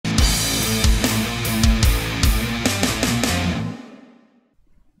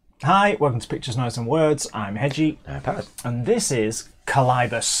Hi, welcome to Pictures, Noise and Words. I'm Hedgy. Paz. And this is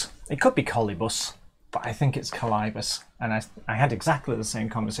Collibus. It could be Collibus, but I think it's Collibus. And I had exactly the same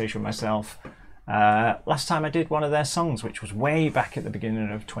conversation with myself last time I did one of their songs, which was way back at the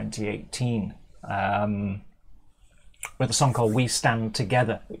beginning of 2018, with a song called We Stand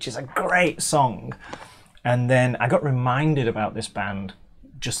Together, which is a great song. And then I got reminded about this band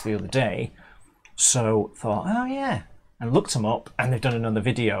just the other day, so thought, oh yeah, and looked them up, and they've done another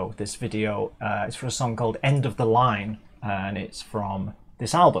video. This video is for a song called End of the Line, and it's from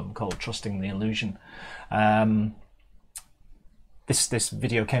this album called Trusting the Illusion. This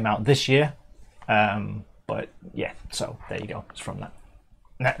video came out this year, but yeah, so there you go, it's from that.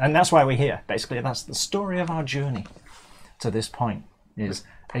 And that's why we're here. Basically, that's the story of our journey to this point, is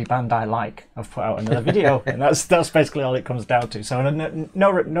a band I like. I've put out another video, and that's basically all it comes down to. So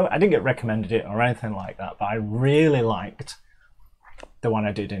no, I didn't get recommended it or anything like that, but I really liked the one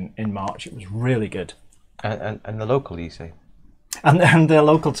I did in March. It was really good. And the local, you say? And they're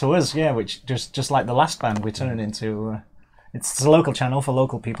local to us, yeah. Which just like the last band, we turn into. It's a local channel for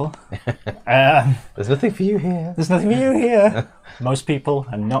local people. There's nothing for you here. There's nothing for you here. Most people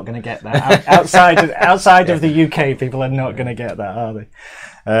are not going to get that. Outside of the UK, people are not going to get that, are they?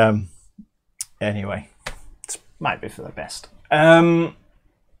 Anyway, it might be for the best.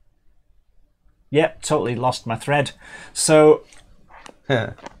 Yeah, totally lost my thread. So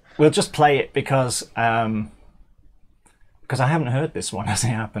we'll just play it because I haven't heard this one as it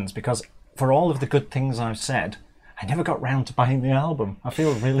happens. Because for all of the good things I've said, I never got round to buying the album. I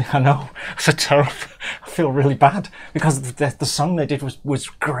feel really, I know, it's a terrible, I feel really bad because the song they did was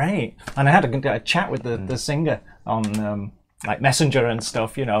great. And I had a chat with the singer on like Messenger and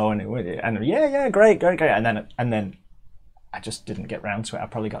stuff, you know, and yeah, great. And then I just didn't get round to it. I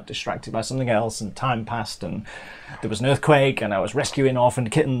probably got distracted by something else, and time passed, and there was an earthquake, and I was rescuing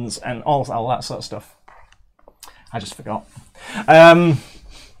orphaned kittens and all that sort of stuff. I just forgot.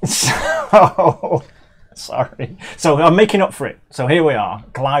 So... Sorry. So I'm making up for it. So here we are,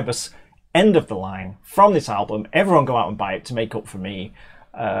 Collibus, End of the Line, from this album. Everyone go out and buy it to make up for me.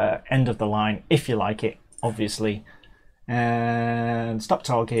 End of the Line, if you like it, obviously. And stop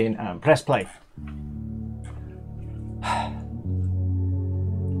talking and press play.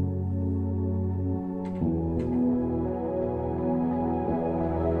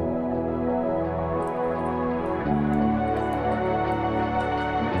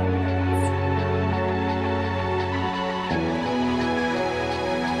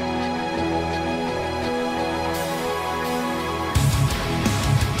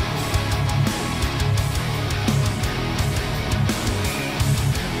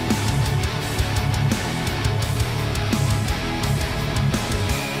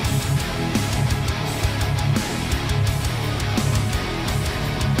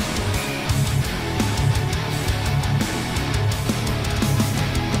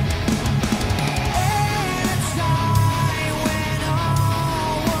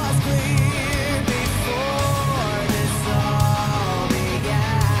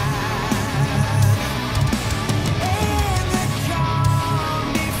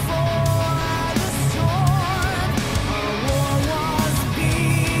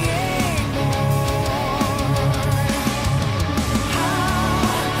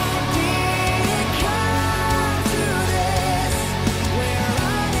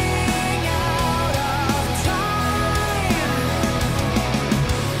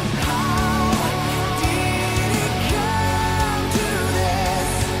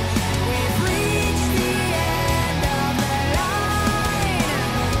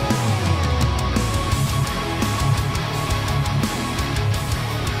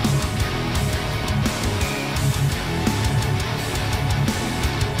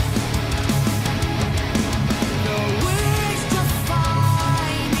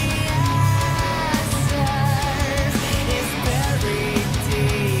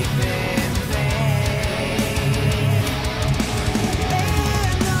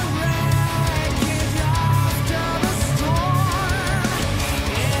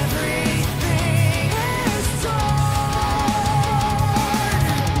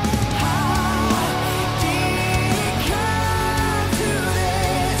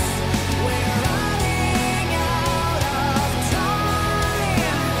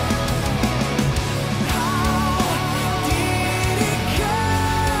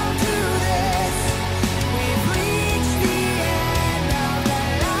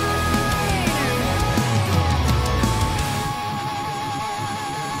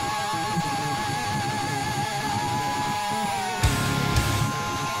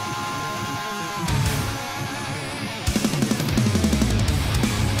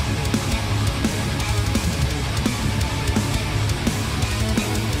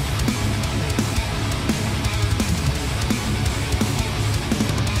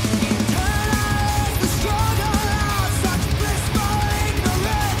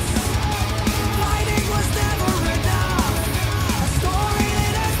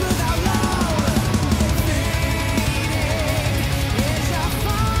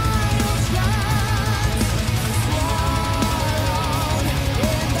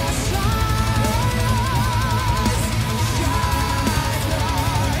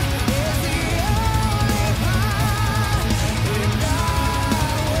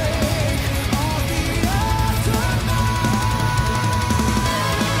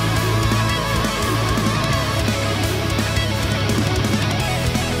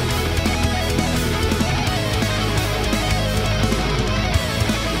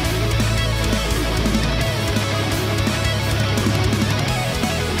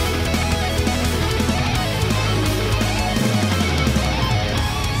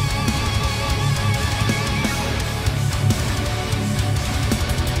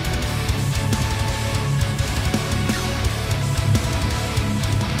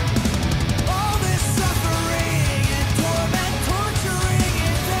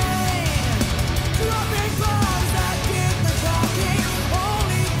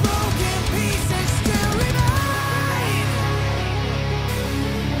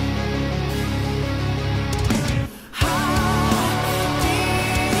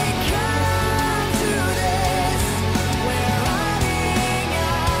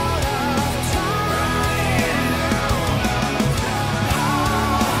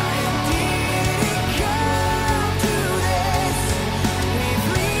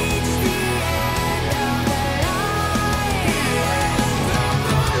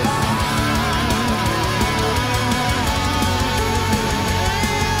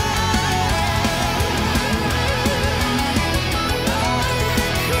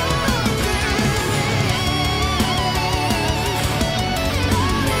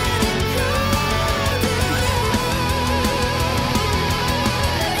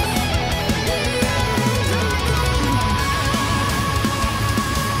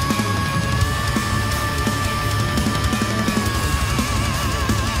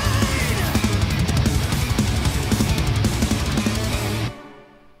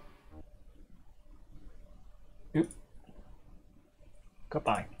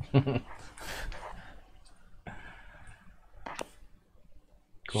 Goodbye.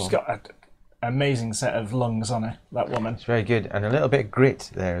 She's got an amazing set of lungs on her, that woman. It's very good. And a little bit of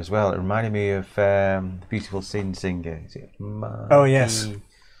grit there as well. It reminded me of the Beautiful Sin singer. Is it Marty? Oh, yes.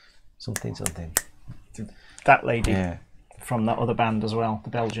 Something. That lady from that other band as well, the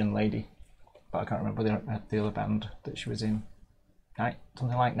Belgian lady. But I can't remember the other band that she was in.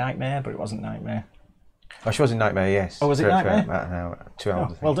 Something like Nightmare, but it wasn't Nightmare. Oh, she was in Nightmare, yes. Oh, was it Nightmare? About an hour, 2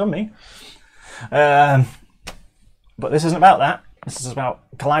 hours. Oh, well done, me. But this isn't about that. This is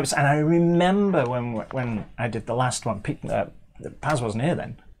about Collibus. And I remember when I did the last one, Paz wasn't here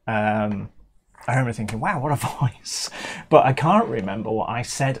then. I remember thinking, wow, what a voice. But I can't remember what I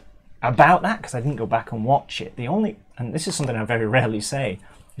said about that because I didn't go back and watch it. And this is something I very rarely say,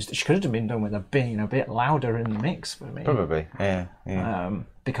 is that she could have been done with being a bit louder in the mix for me. Probably, yeah.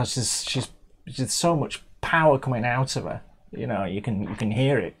 Because there's so much power coming out of her. You know, you can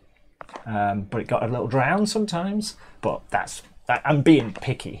hear it. But it got a little drowned sometimes. But I'm being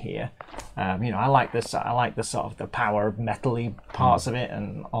picky here. You know, I like this. I like the sort of the power metally parts of it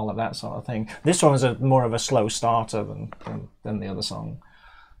and all of that sort of thing. This one was more of a slow starter than the other song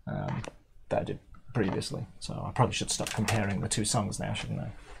that I did previously. So I probably should stop comparing the two songs now, shouldn't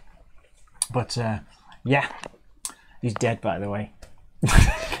I? But yeah, he's dead, by the way.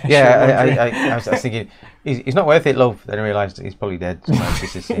 Yeah, I was thinking he's not worth it, love. Then I realised he's probably dead.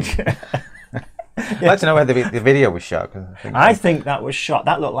 I'd like to know where the video was shot. I think that was shot.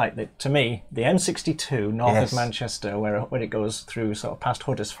 That looked like, to me, the M62 north of Manchester, where it goes through sort of past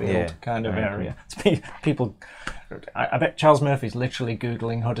Huddersfield kind of area. People, I bet Charles Murphy's literally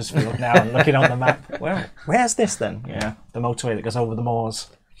Googling Huddersfield now and looking on the map. Where's this then? Yeah, the motorway that goes over the moors.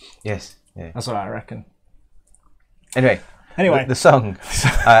 Yes, yeah. That's what I reckon. Anyway, the song,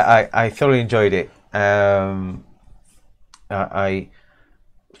 I thoroughly enjoyed it. I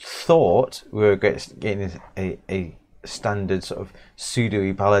thought we were getting a standard sort of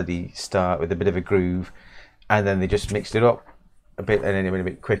pseudo ballady start with a bit of a groove, and then they just mixed it up a bit, and then it went a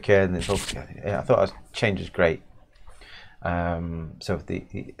bit quicker, and then I thought the change was great. So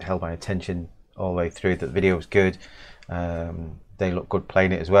it held my attention all the way through. The video was good. They look good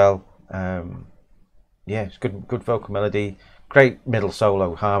playing it as well. Yeah, it's good vocal melody, great middle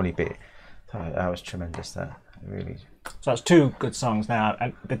solo harmony bit. That was tremendous. That really. So that's two good songs now.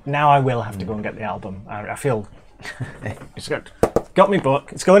 But now I will have to go and get the album. I feel it's got me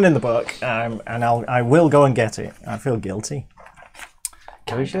book. It's going in the book, and I will go and get it. I feel guilty.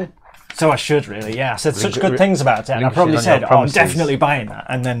 We should. So I should really. Yeah, I said such good things about it, and I probably said, "Oh, I'm definitely buying that,"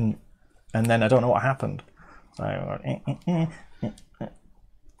 and then I don't know what happened. So.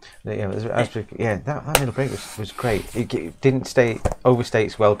 That middle break was great. It didn't overstay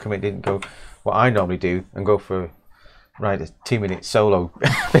its welcome. It didn't go what I normally do and go for a 2-minute solo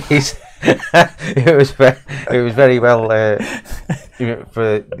piece. it was very well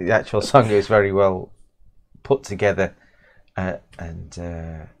for the actual song. It was very well put together, and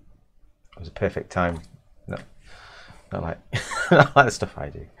it was a perfect time. Not like the stuff I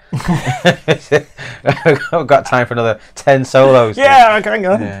do. I've got time for another 10 solos. Yeah, I can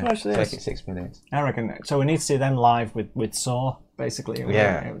go. Watch this. Take it 6 minutes. I reckon. So we need to see them live with Saw, basically.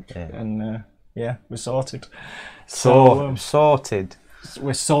 And we're sorted. Sorted.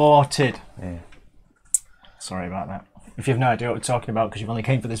 We're sorted. Yeah. Sorry about that. If you have no idea what we're talking about because you've only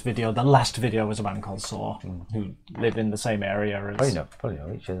came for this video, the last video was a band called Saw, who live in the same area as probably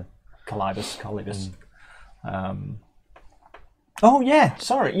know each other. Collibus. Oh yeah,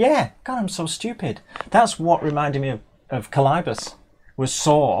 sorry, yeah. God, I'm so stupid. That's what reminded me of Collibus. Was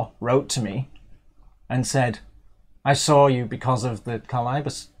Saw wrote to me and said, "I saw you because of the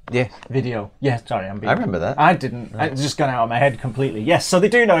Collibus video." Yeah, sorry, I remember that. I didn't. Right. It's just gone out of my head completely. Yes, so they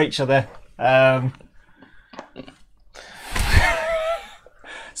do know each other.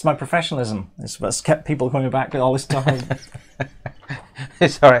 It's my professionalism. It's what's kept people coming back all this time.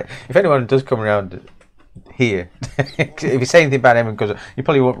 It's all right. If anyone does come around here, if you say anything about him, because you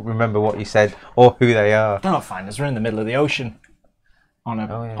probably won't remember what you said or who they are. They're not fine. We're in the middle of the ocean on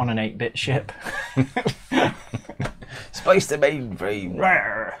an 8-bit ship. Spice the mainframe.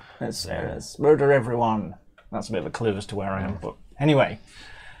 Let's murder everyone. That's a bit of a clue as to where I am. But anyway,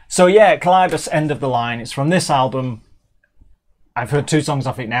 so yeah, Collibus, End of the Line. It's from this album. I've heard 2 songs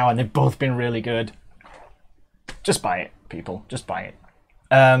off it now, and they've both been really good. Just buy it, people. Just buy it.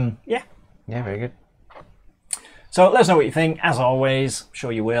 Yeah, very good. So let us know what you think. As always, I'm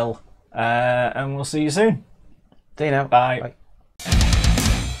sure you will. And we'll see you soon. See you now. Bye.